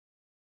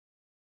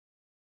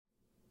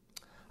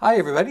Hi,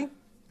 everybody.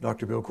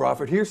 Dr. Bill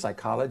Crawford here,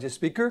 psychologist,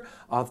 speaker,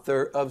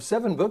 author of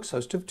 7 books,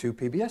 host of 2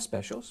 PBS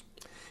specials.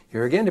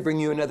 Here again to bring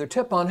you another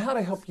tip on how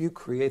to help you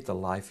create the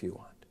life you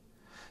want.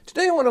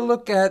 Today I want to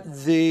look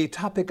at the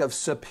topic of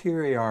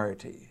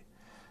superiority.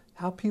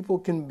 How people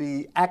can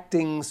be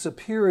acting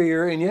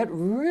superior and yet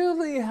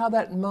really how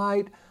that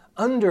might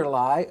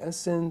underlie a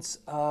sense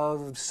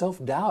of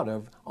self-doubt,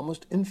 of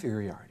almost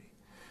inferiority.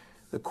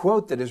 The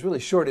quote that is really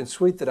short and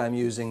sweet that I'm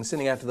using,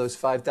 sending out to those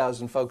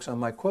 5,000 folks on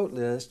my quote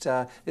list,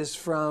 is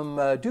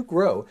from Duke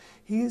Rowe.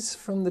 He's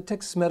from the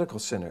Texas Medical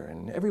Center,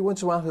 and every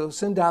once in a while he'll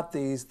send out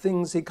these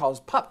things he calls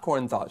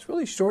popcorn thoughts,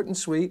 really short and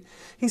sweet.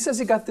 He says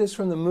he got this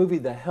from the movie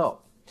The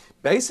Help.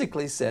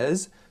 Basically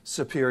says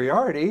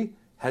superiority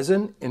has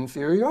an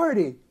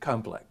inferiority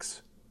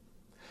complex.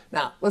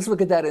 Now, let's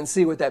look at that and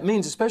see what that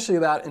means, especially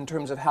in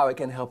terms of how it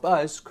can help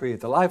us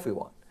create the life we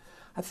want.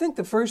 I think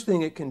the first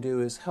thing it can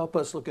do is help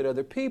us look at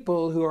other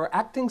people who are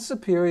acting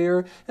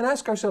superior and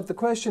ask ourselves the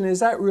question,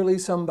 is that really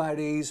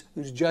somebody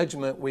whose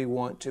judgment we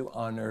want to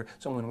honor,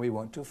 someone we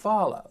want to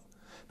follow?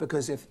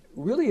 Because if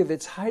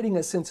it's hiding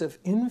a sense of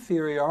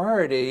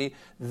inferiority,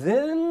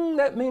 then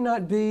that may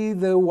not be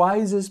the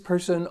wisest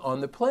person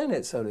on the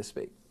planet, so to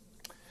speak.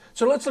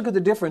 So let's look at the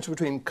difference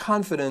between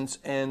confidence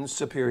and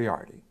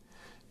superiority.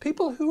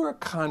 People who are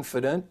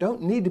confident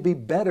don't need to be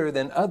better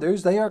than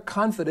others. They are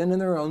confident in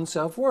their own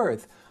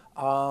self-worth.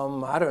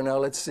 I don't know,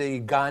 let's see,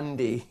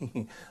 Gandhi,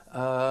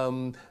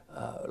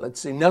 let's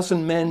see,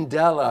 Nelson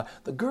Mandela,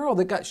 the girl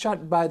that got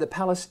shot by the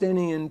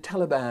Palestinian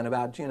Taliban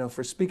about,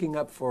 for speaking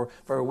up for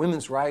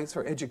women's rights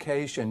or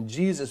education,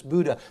 Jesus,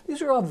 Buddha.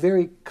 These are all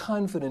very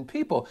confident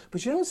people,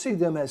 but you don't see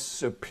them as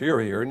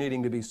superior,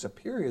 needing to be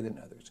superior than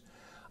others.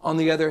 On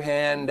the other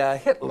hand,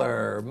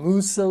 Hitler,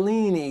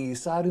 Mussolini,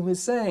 Saddam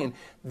Hussein,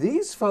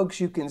 these folks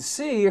you can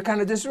see are kind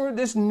of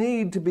this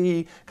need to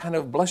be kind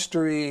of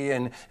blustery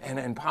and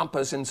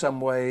pompous in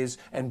some ways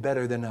and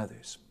better than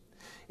others.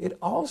 It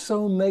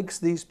also makes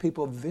these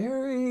people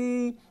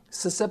very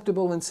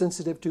susceptible and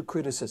sensitive to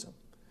criticism.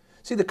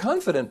 See, the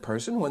confident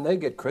person, when they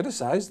get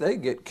criticized, they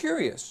get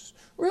curious.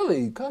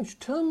 Really, gosh,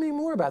 tell me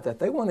more about that.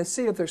 They want to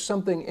see if there's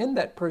something in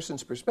that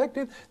person's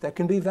perspective that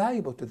can be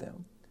valuable to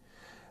them.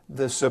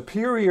 The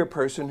superior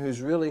person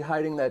who's really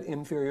hiding that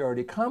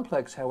inferiority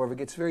complex, however,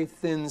 gets very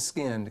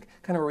thin-skinned,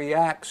 kind of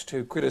reacts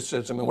to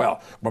criticism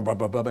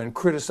and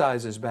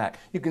criticizes back.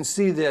 You can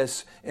see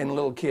this in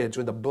little kids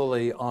with a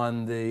bully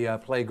on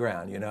the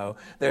playground,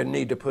 their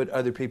need to put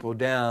other people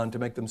down to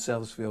make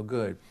themselves feel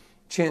good.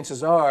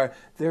 Chances are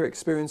they're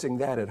experiencing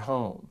that at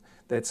home,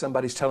 that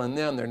somebody's telling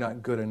them they're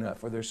not good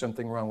enough or there's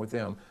something wrong with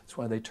them. That's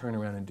why they turn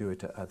around and do it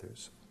to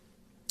others.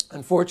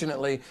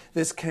 Unfortunately,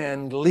 this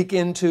can leak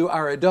into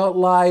our adult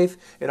life.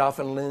 It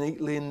often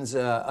lends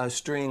a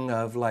string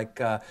of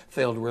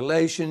failed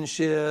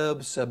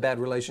relationships, bad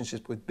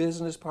relationships with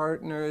business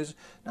partners,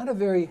 not a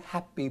very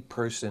happy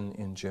person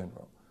in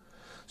general.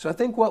 So I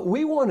think what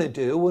we want to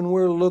do when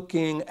we're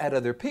looking at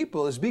other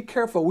people is be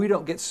careful we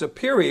don't get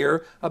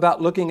superior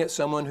about looking at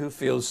someone who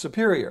feels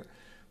superior.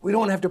 We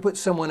don't have to put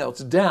someone else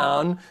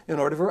down in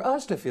order for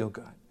us to feel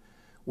good.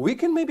 We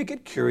can maybe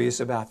get curious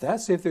about that,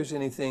 see if there's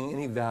any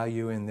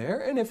value in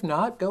there, and if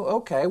not, go,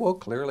 okay, well,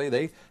 clearly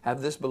they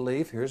have this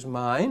belief, here's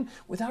mine,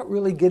 without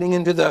really getting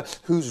into the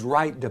who's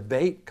right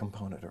debate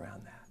component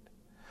around that.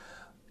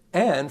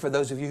 And for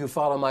those of you who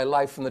follow my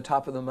Life from the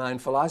Top of the Mind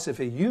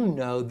philosophy,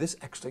 this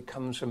actually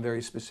comes from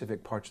very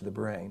specific parts of the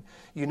brain.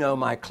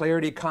 My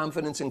clarity,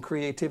 confidence, and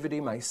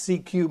creativity, my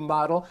CQ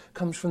model,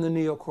 comes from the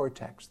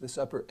neocortex, this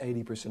upper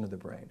 80% of the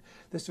brain.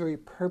 This very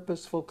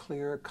purposeful,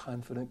 clear,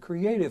 confident,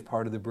 creative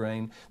part of the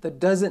brain that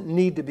doesn't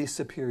need to be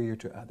superior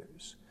to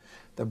others.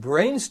 The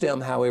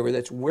brainstem, however,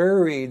 that's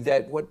worried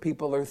that what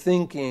people are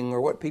thinking or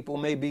what people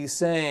may be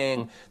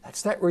saying,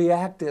 that's that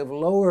reactive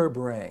lower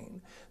brain.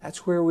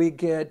 That's where we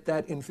get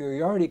that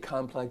inferiority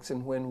complex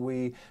and when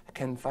we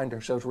can find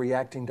ourselves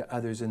reacting to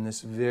others in this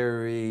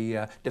very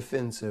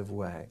defensive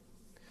way.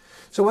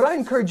 So what I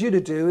encourage you to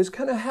do is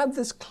kind of have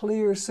this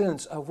clear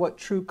sense of what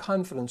true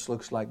confidence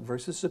looks like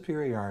versus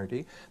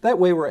superiority. That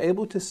way we're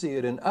able to see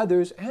it in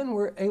others and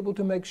we're able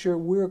to make sure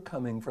we're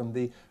coming from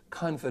the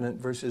confident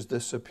versus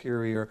the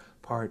superior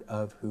part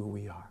of who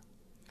we are.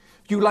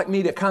 If you'd like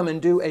me to come and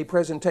do a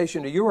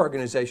presentation to your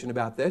organization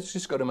about this,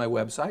 just go to my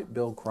website,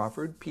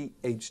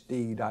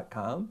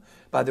 billcrawfordphd.com.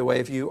 By the way,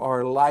 if you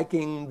are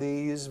liking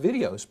these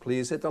videos,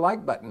 please hit the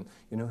like button.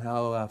 You know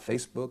how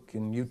Facebook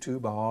and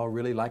YouTube all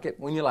really like it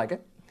when you like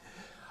it.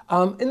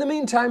 In the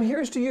meantime,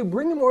 here's to you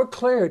bringing more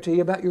clarity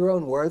about your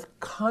own worth,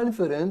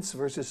 confidence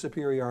versus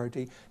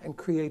superiority, and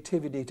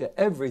creativity to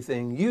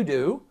everything you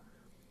do.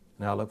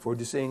 And I look forward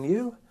to seeing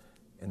you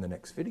in the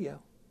next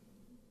video.